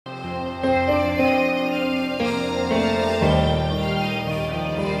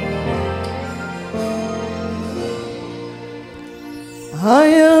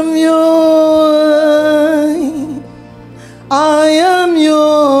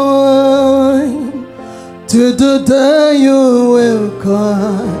till the day you will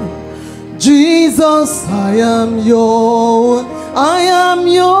come. Jesus, I am your own. I am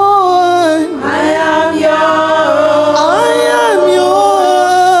your own. I am your own. I am your own.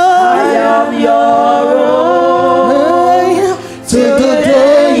 I am your own. Hey, till the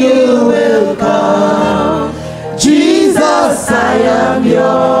day you will come. Jesus, I am your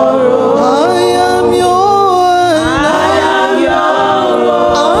own. I am your own. I am your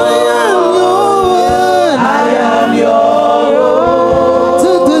own. I am your own. I am your own.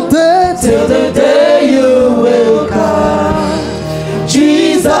 Till the day you will come.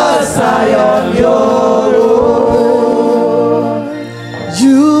 Jesus, I am your own.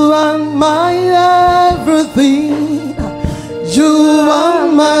 You are my everything. You are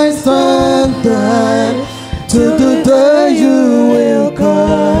my standard. Till the day you will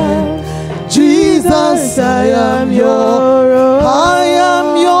come. Jesus, I am your own. I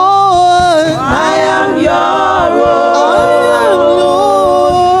am your own. I am your own.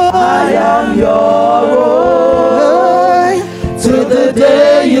 I am your own. Till the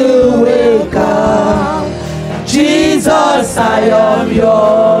day you will come. Jesus, I am your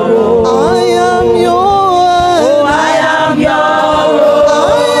own. I am your own. I am your own.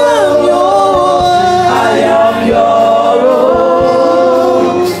 I am your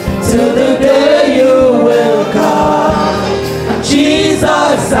own. Till the day you will come.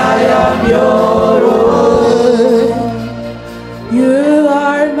 Jesus, I am your own. You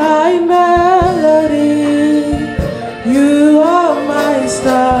are my melody. You are my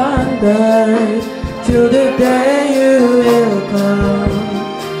standard. Till the day you will come.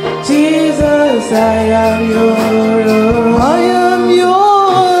 Jesus, I am your own. I am your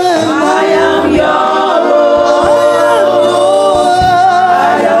own. I am your own.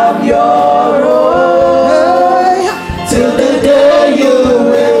 I am your own. Hey, till the day you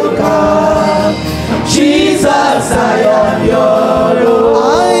will come. Jesus, I am your own.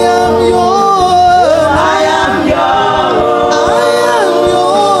 I am your own. I am your own.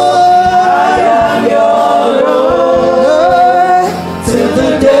 I am your own. Hey, till the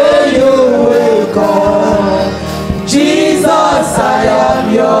day you will come. Jesus, I am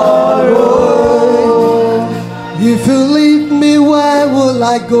your own. If you leave me, where will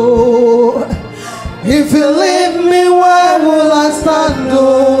I go? If you leave me, where will I stand?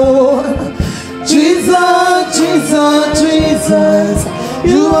 Oh, Jesus, Jesus, Jesus,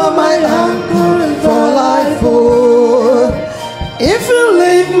 you are my anchor for life. Oh, if you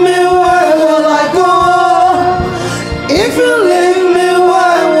leave me, where will I go? If you leave me,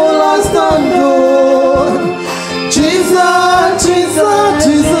 where will I stand? Oh, Jesus, Jesus,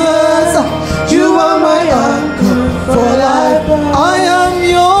 Jesus, you are my anchor for life. I am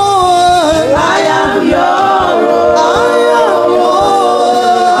your own. I am your own.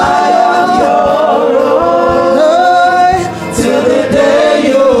 I am your own. Hey, till the day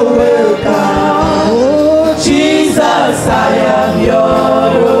you will come. Oh, Jesus, I am your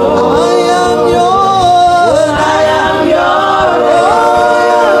own. I am your own. I am your own.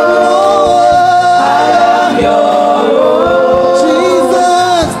 I am your own.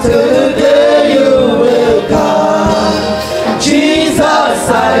 Jesus, till the day you will come. Jesus,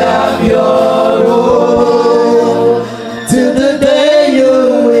 I am your own. Till the day you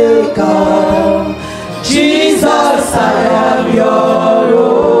will come. Jesus, I am your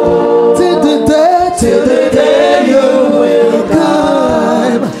own. Till the day you will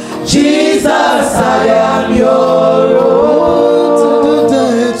come. Jesus, I am your own.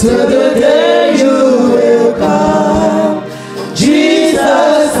 Till the day